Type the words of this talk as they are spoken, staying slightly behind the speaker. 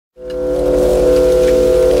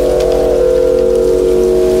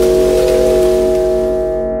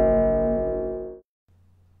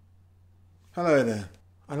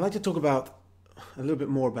talk about a little bit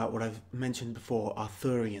more about what I've mentioned before,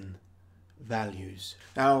 Arthurian values.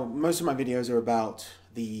 Now, most of my videos are about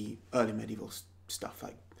the early medieval stuff,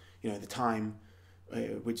 like, the time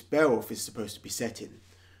which Beowulf is supposed to be set in.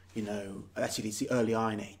 Actually it's the early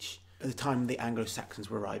Iron Age, at the time the Anglo-Saxons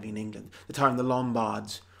were arriving in England, the time the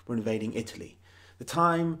Lombards were invading Italy, the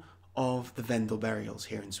time of the Vendel burials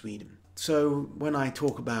here in Sweden. So when I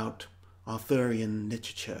talk about Arthurian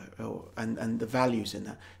literature and the values in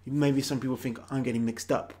that, maybe some people think I'm getting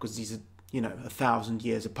mixed up because these are, 1,000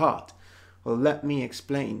 years apart. Well, let me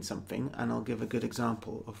explain something and I'll give a good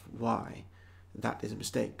example of why that is a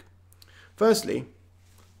mistake. Firstly,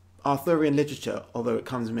 Arthurian literature, although it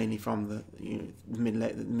comes mainly from the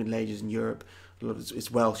Middle Ages in Europe, a lot of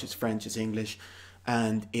it's Welsh, it's French, it's English,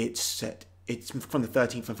 and it's from the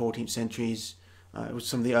 13th and 14th centuries. It was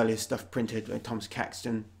some of the earliest stuff printed by Thomas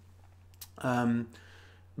Caxton.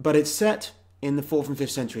 But it's set in the 4th and 5th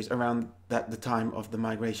centuries, around the time of the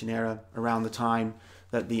migration era, around the time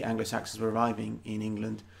that the Anglo-Saxons were arriving in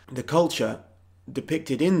England. The culture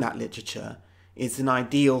depicted in that literature is an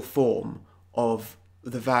ideal form of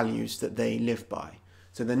the values that they live by.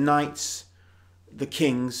 So the knights, the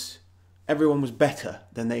kings, everyone was better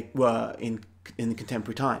than they were in the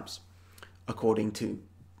contemporary times, according to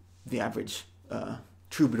the average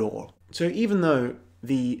troubadour. So even though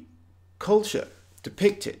the culture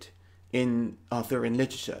depicted in Arthurian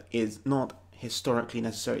literature is not historically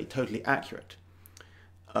necessarily totally accurate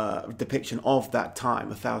depiction of that time,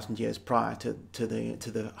 1,000 years prior to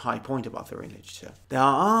the high point of Arthurian literature, there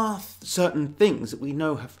are certain things that we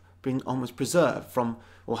know have been almost preserved from,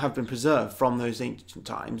 or have been preserved from those ancient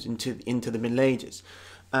times into the Middle Ages.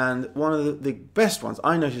 And one of the best ones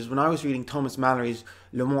I noticed when I was reading Thomas Malory's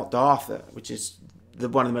Le Morte d'Arthur, which is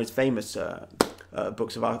one of the most famous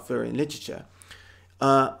books of Arthurian literature,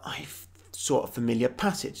 I saw a familiar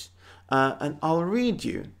passage. And I'll read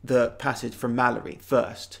you the passage from Malory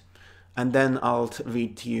first, and then I'll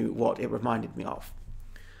read to you what it reminded me of.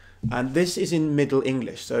 And this is in Middle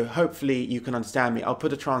English, so hopefully you can understand me. I'll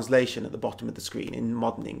put a translation at the bottom of the screen in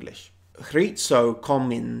modern English. So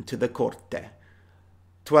come in to the corte,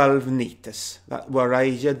 12 knights that were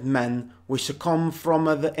aged men which come from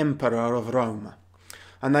the Emperor of Rome,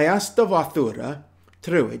 and they asked of Arthur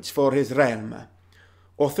trwage for his realm,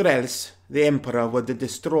 or else the Emperor would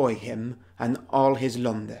destroy him and all his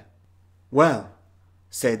land. Well,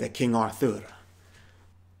 said King Arthur,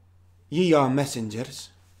 ye are messengers,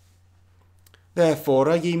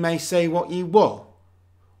 therefore ye may say what ye will,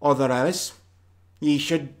 or else ye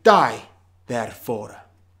should die therefore.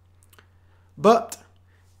 But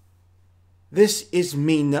this is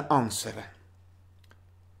mine answer.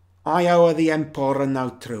 I owe the Emperor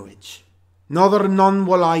no trwage, neither none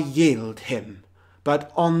will I yield him,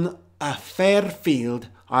 but on a fair field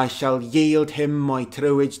I shall yield him my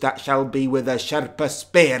trwage that shall be with a sharp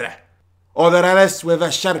spear, or else with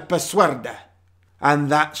a sharp sword, and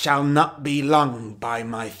that shall not be long by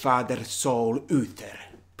my father's soul uther.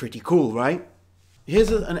 Pretty cool, right?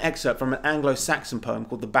 Here's an excerpt from an Anglo-Saxon poem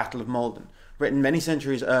called the Battle of Maldon, written many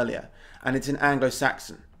centuries earlier, and it's in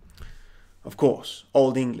Anglo-Saxon. Of course,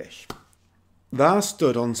 Old English. There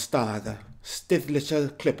stood on stade, stifliche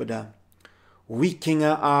klippede,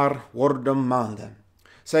 Vikinger are Battle of Maldon,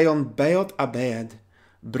 say on beot abed,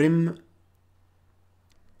 brim.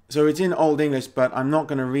 So it's in Old English, but I'm not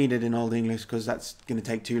going to read it in Old English because that's going to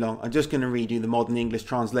take too long. I'm just going to read you the modern English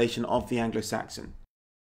translation of the Anglo-Saxon.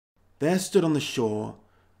 There stood on the shore,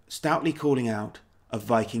 stoutly calling out, a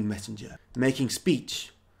Viking messenger, making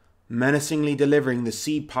speech, menacingly delivering the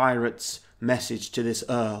sea pirate's message to this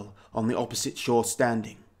earl on the opposite shore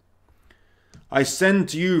standing. I send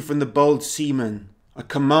to you from the bold seaman a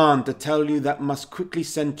command to tell you that must quickly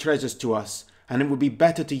send treasures to us, and it would be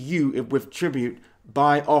better to you if with tribute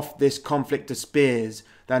buy off this conflict of spears,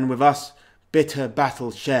 than with us bitter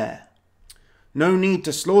battle share. No need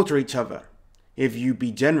to slaughter each other, if you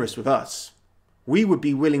be generous with us. We would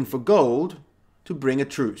be willing for gold to bring a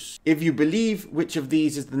truce. If you believe which of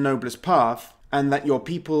these is the noblest path, and that your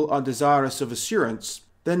people are desirous of assurance,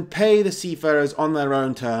 then pay the seafarers on their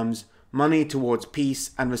own terms money towards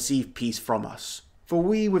peace, and receive peace from us. For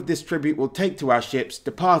we with this tribute will take to our ships,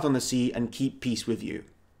 depart on the sea, and keep peace with you.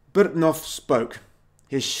 Byrhtnoth spoke,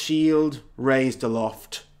 his shield raised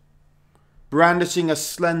aloft, brandishing a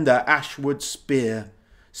slender ashwood spear,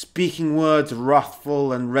 speaking words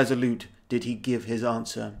wrathful and resolute did he give his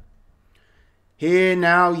answer. Hear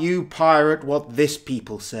now, you pirate, what this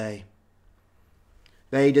people say.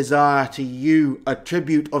 They desire to you a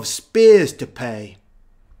tribute of spears to pay,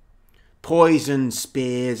 poisoned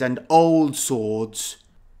spears and old swords,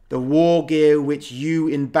 the war gear which you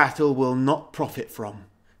in battle will not profit from.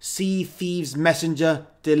 See thieves' messenger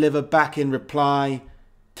deliver back in reply,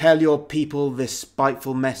 tell your people this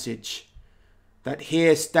spiteful message, that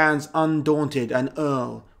here stands undaunted an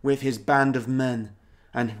earl with his band of men,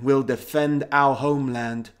 and will defend our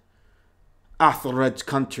homeland, Athelred's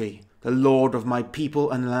country, the lord of my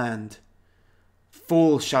people and land.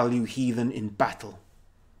 Fall shall you heathen in battle.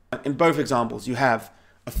 In both examples, you have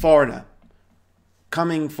a foreigner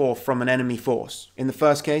coming forth from an enemy force. In the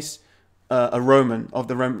first case, a Roman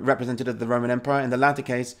representative of the Roman Empire. In the latter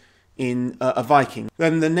case, in a Viking.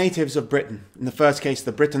 Then the natives of Britain. In the first case,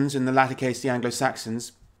 the Britons. In the latter case, the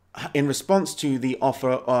Anglo-Saxons. In response to the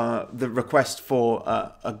offer, the request for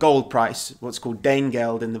a gold price, what's called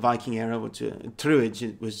Danegeld in the Viking era, which trwage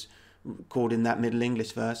it was called in that Middle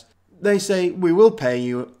English verse, they say, we will pay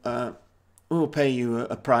you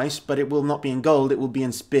a price, but it will not be in gold, it will be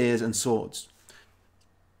in spears and swords.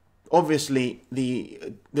 Obviously,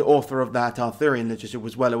 the author of that Arthurian literature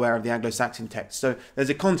was well aware of the Anglo-Saxon text, so there's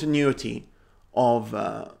a continuity of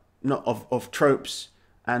tropes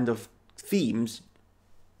and of themes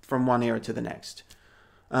from one era to the next.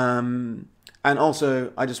 And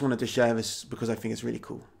also, I just wanted to share this because I think it's really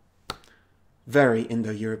cool. Very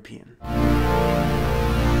Indo-European.